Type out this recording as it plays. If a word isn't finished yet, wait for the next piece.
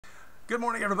Good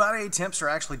morning, everybody. Temps are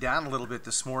actually down a little bit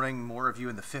this morning. More of you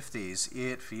in the 50s.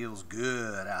 It feels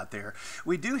good out there.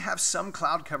 We do have some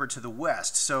cloud cover to the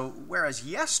west. So whereas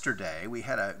yesterday we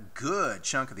had a good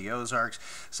chunk of the Ozarks,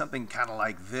 something kind of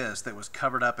like this that was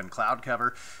covered up in cloud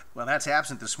cover, well, that's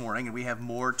absent this morning, and we have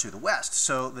more to the west.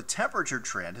 So the temperature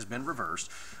trend has been reversed.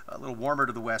 A little warmer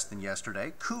to the west than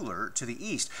yesterday, cooler to the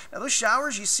east. Now those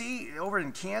showers you see over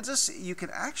in Kansas, you can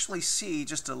actually see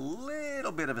just a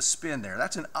little bit of a spin there.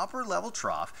 That's an upper level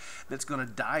trough that's going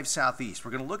to dive southeast.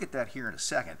 We're going to look at that here in a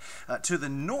second. To the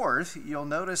north, you'll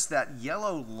notice that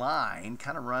yellow line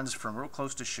kind of runs from real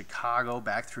close to Chicago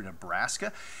back through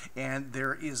Nebraska, and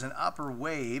there is an upper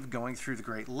wave going through the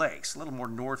Great Lakes, a little more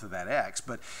north of that X,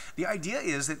 but the idea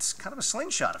is it's kind of a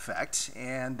slingshot effect,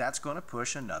 and that's going to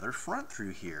push another front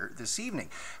through here this evening.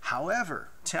 However,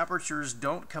 temperatures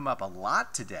don't come up a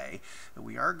lot today.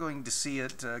 We are going to see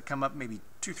it come up maybe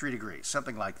 2-3 degrees,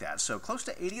 something like that. So close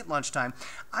to 80 at lunchtime.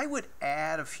 I would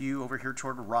add a few over here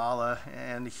toward Raleigh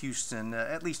and Houston,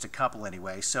 at least a couple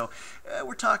anyway. So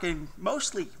we're talking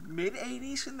mostly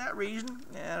mid-80s in that region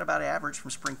and about average from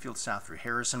Springfield south through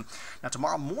Harrison. Now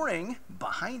tomorrow morning,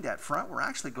 behind that front, we're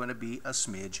actually going to be a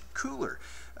smidge cooler.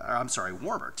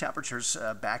 Warmer. Temperatures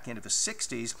back into the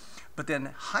 60s, but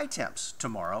then high temps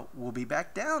tomorrow will be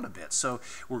back down a bit. So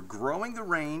we're growing the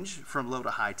range from low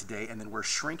to high today, and then we're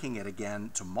shrinking it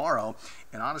again tomorrow.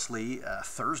 And honestly,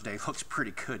 Thursday looks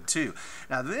pretty good too.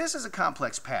 Now this is a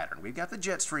complex pattern. We've got the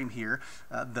jet stream here.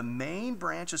 The main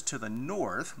branches to the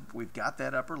north, we've got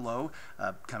that upper low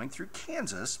coming through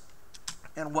Kansas.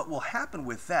 And what will happen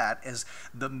with that is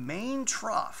the main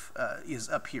trough is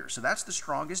up here. So that's the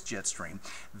strongest jet stream.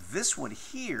 This one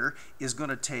here is going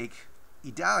to take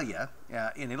Idalia,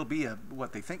 and it'll be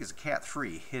what they think is a Cat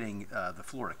 3 hitting the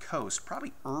Florida coast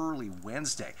probably early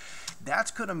Wednesday.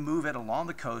 That's going to move it along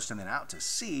the coast and then out to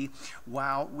sea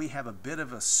while we have a bit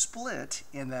of a split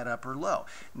in that upper low.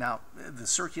 Now, the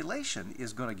circulation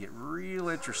is going to get real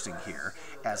interesting here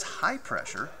as high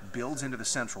pressure builds into the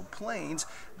central plains.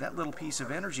 That little piece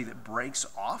of energy that breaks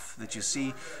off that you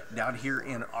see down here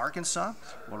in Arkansas,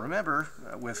 well, remember,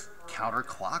 with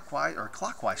counterclockwise or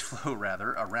clockwise flow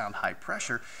rather around high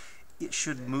pressure, it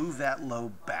should move that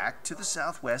low back to the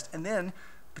southwest and then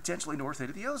potentially north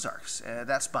into the Ozarks.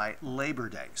 That's by Labor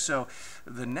Day. So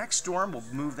the next storm will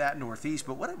move that northeast,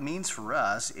 but what it means for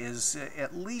us is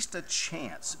at least a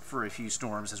chance for a few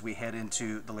storms as we head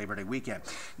into the Labor Day weekend.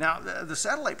 Now, the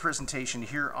satellite presentation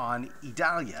here on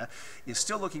Idalia is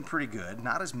still looking pretty good.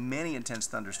 Not as many intense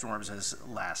thunderstorms as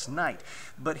last night,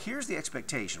 but here's the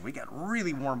expectation. We got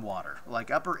really warm water,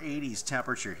 like upper 80s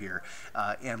temperature here,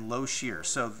 and low shear.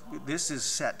 So this is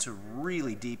set to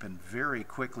really deepen very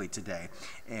quickly today.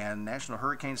 And National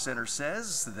Hurricane Center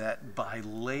says that by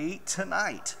late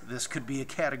tonight, this could be a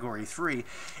Category 3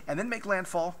 and then make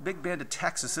landfall Big Bend to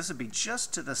Texas. This would be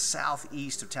just to the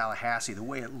southeast of Tallahassee, the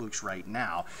way it looks right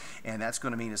now. And that's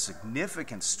going to mean a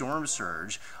significant storm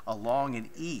surge along and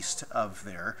east of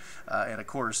there. And of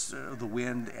course, the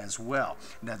wind as well.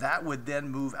 Now that would then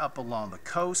move up along the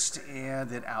coast and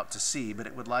then out to sea, but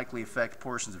it would likely affect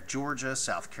portions of Georgia,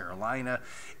 South Carolina,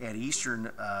 and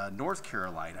eastern North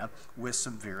Carolina with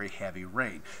some very heavy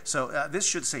rain. So this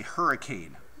should say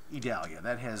Hurricane Idalia.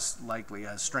 That has likely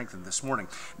strengthened this morning.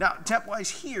 Now, temp-wise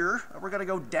here, we're going to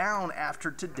go down after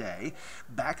today,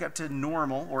 back up to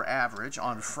normal or average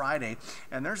on Friday,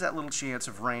 and there's that little chance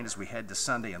of rain as we head to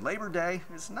Sunday and Labor Day.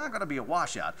 It's not going to be a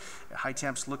washout. High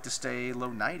temps look to stay low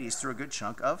 90s through a good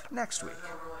chunk of next week.